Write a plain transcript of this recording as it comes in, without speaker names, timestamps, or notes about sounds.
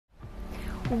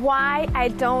Why I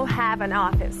don't have an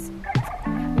office.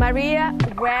 Maria,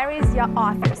 where is your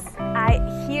office? I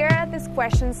hear this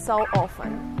question so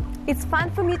often. It's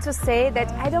fun for me to say that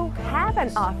I don't have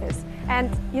an office. And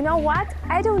you know what?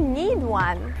 I don't need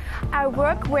one. I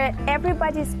work where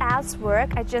everybody else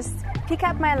works. I just pick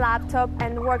up my laptop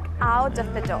and work out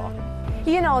of the door.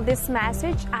 You know this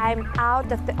message, I'm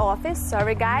out of the office,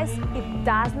 sorry guys, it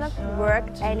does not work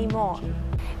anymore.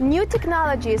 New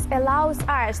technologies allows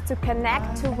us to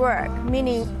connect to work,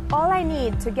 meaning all I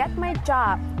need to get my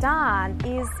job done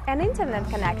is an internet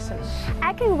connection.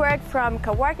 I can work from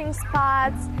co-working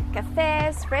spots,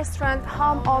 cafes, restaurants,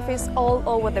 home office all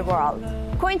over the world.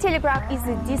 Cointelegraph is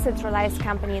a decentralized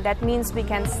company. That means we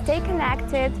can stay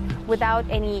connected without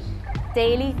any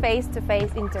daily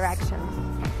face-to-face interaction.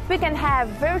 We can have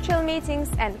virtual meetings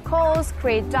and calls,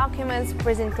 create documents,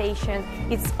 presentation.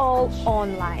 It's all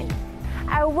online.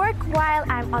 I work while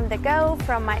I'm on the go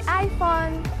from my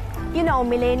iPhone. You know,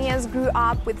 millennials grew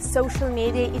up with social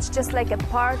media. It's just like a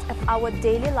part of our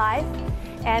daily life.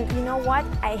 And you know what?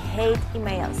 I hate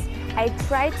emails. I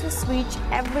try to switch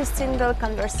every single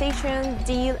conversation,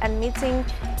 deal, and meeting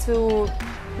to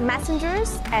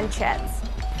messengers and chats.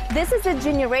 This is a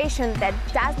generation that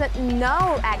does not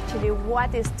know actually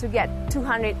what is to get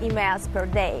 200 emails per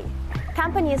day.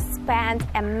 Companies spend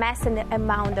a massive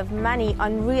amount of money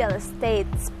on real estate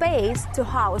space to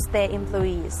house their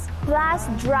employees. Plus,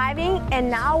 driving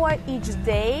an hour each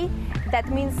day, that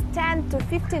means 10 to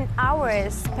 15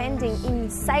 hours spending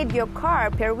inside your car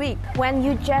per week. When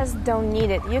you just don't need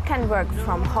it, you can work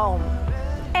from home.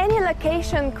 Any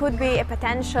location could be a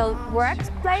potential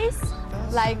workplace,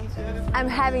 like I'm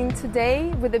having today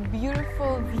with a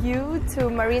beautiful view to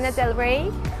Marina del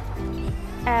Rey.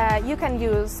 You can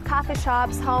use coffee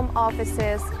shops, home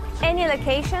offices, any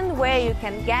location where you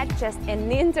can get just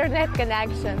an internet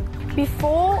connection.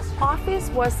 Before, office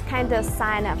was kind of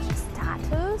sign of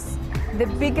status. The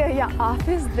bigger your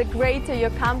office, the greater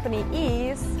your company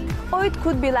is. Or it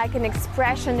could be like an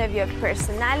expression of your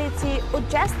personality or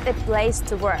just a place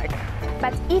to work.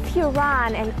 But if you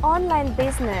run an online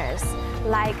business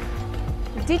like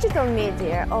digital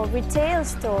media or retail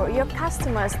store, your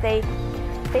customers, they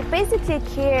basically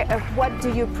care of what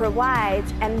do you provide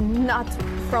and not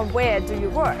from where do you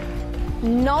work.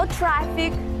 No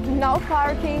traffic, no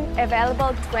parking,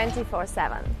 available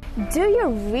 24/7. Do you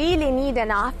really need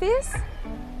an office?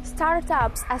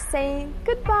 Startups are saying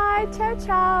goodbye, ciao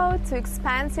ciao to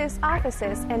expensive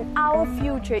offices, and our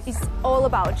future is all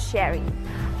about sharing.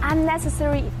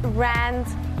 Unnecessary rent,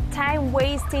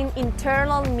 time-wasting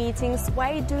internal meetings,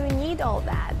 why do you need all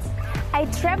that? I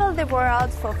travel the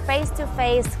world for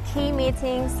face-to-face key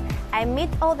meetings. I meet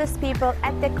all these people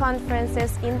at the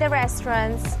conferences, in the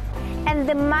restaurants, and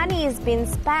the money is being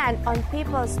spent on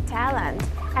people's talent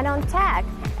and on tech,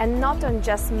 and not on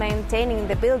just maintaining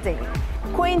the building.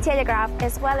 Cointelegraph,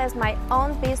 as well as my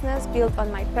own business built on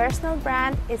my personal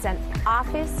brand, is an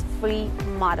office-free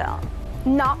model.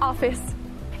 No office.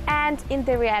 And in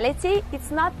the reality,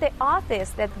 it's not the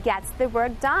office that gets the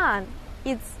work done.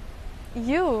 It's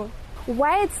you.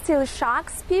 Why it still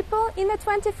shocks people in the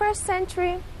 21st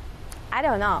century? I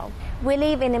don't know. We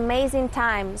live in amazing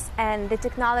times, and the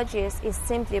technologies is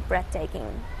simply breathtaking.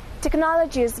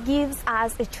 Technologies gives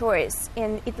us a choice,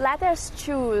 and it lets us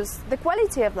choose the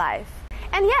quality of life.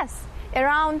 And yes,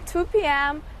 around 2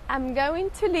 p.m., I'm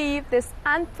going to leave this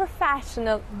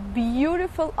unprofessional,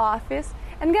 beautiful office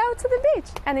and go to the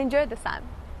beach and enjoy the sun.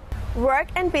 Work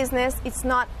and business, it's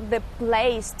not the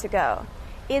place to go.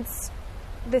 It's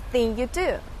the thing you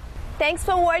do. Thanks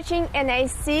for watching, and I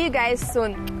see you guys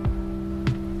soon.